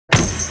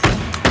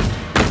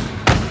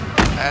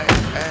Hey.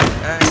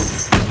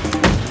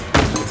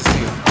 Good to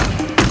see you.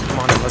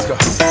 Come on in, let's go.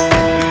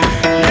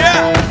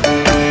 Yeah!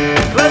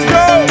 Let's go!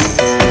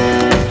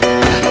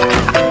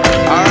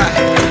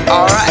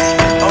 Alright,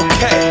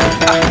 okay.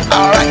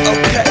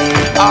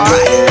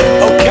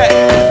 Okay.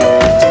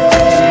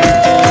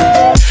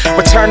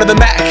 Return to the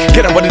Mac.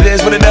 Get on what it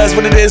is, what it does,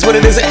 what it is, what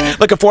it isn't.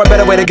 Looking for a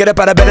better way to get up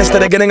out of bed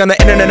instead of getting on the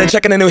internet and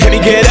checking a new hit. Me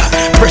get up,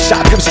 first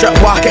shot, come strut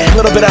walking. A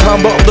little bit of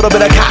humble, a little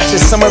bit of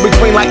cautious. Somewhere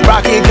between like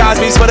Rocky and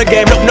Cosby's for the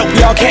game. Nope,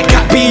 y'all can't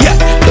copy yet.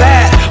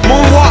 Glad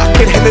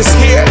moonwalking, and this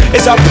here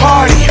is our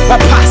party.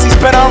 My posse's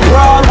been on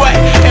Broadway,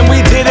 and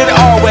we did it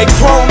all way.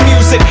 Chrome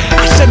music,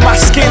 I shed my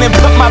skin and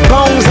put my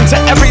bones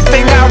into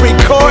everything I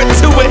record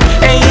to it.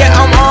 And yeah,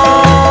 I'm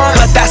on.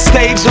 Let that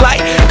stage light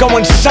go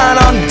and shine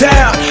on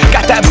down.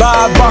 Got that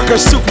Bob Barker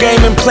suit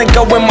game and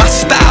Plinko in my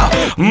style.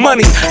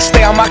 Money,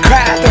 stay on my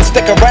craft and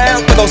stick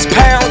around for those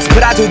pounds.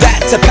 But I do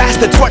that to pass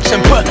the torch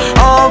and put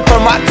on for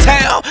my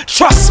town.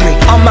 Trust me,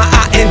 on my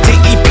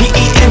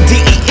INDEPENDENT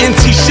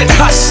shit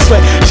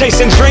hustling.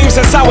 Chasing dreams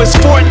since I was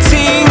 14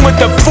 with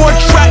the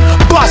 4-track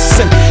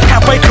bustin'.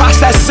 Halfway across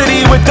that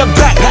city with the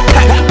back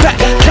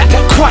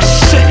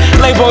crush shit.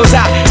 Labels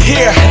out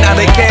here, now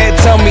they can't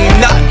tell me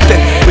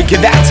nothing. We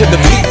give that to the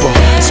people,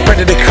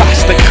 spread it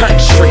across the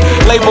country.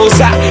 Labels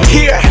out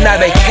here, now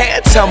they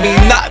can't tell me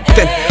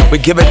nothing. We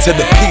give it to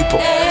the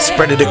people,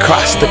 spread it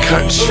across the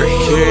country.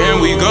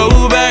 Can we go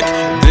back?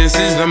 This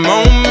is the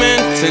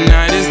moment,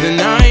 tonight is the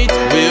night.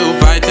 We'll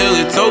fight till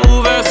it's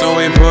over, so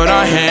we put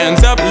our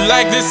hands up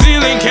like the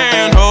ceiling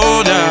can't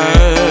hold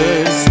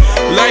us.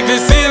 Like the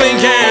ceiling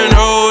can't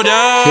hold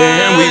us.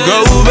 Can we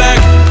go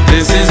back?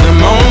 This is the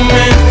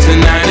moment,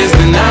 tonight is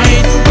the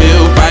night.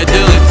 We'll fight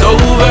till it's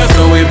over,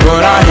 so we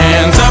put our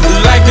hands up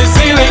like the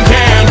ceiling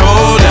can't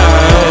hold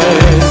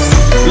us.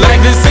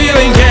 Like the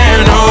ceiling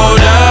can't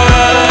hold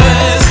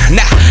us.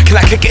 Nah, can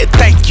I kick it?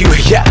 Thank you,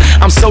 yeah,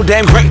 I'm so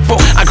damn grateful.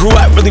 I grew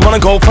up really wanna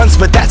go fronts,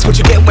 but that's what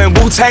you get when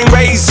Wu-Tang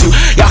raised you.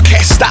 Y'all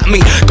can't stop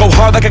me, go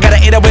hard like I got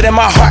an 808 in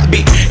my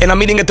heartbeat. And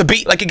I'm eating at the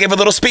beat like it gave a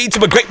little speed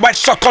to a great white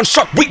shark on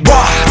shark week.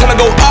 Raw, time to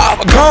go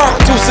off, gone,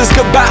 deuces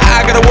goodbye.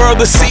 I got a world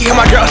to see, and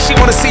my girl, she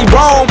wanna see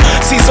Rome.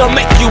 Caesar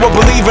make you a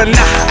believer,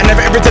 nah, I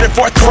never ever did it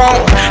for a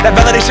throne. That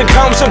validation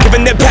comes from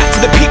giving it back to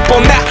the people.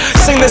 Now,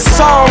 sing this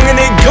song and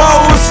it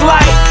goes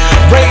like,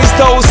 raise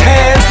those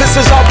hands, this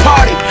is our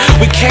party.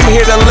 We came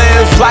here to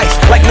live life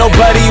like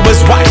nobody was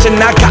watching.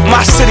 I got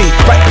my city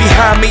right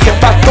behind me.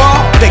 If I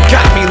fall, they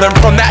got me. Learn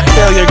from that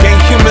failure, gain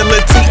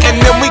humility, and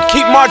then we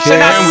keep marching.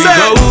 Can we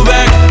go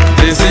back?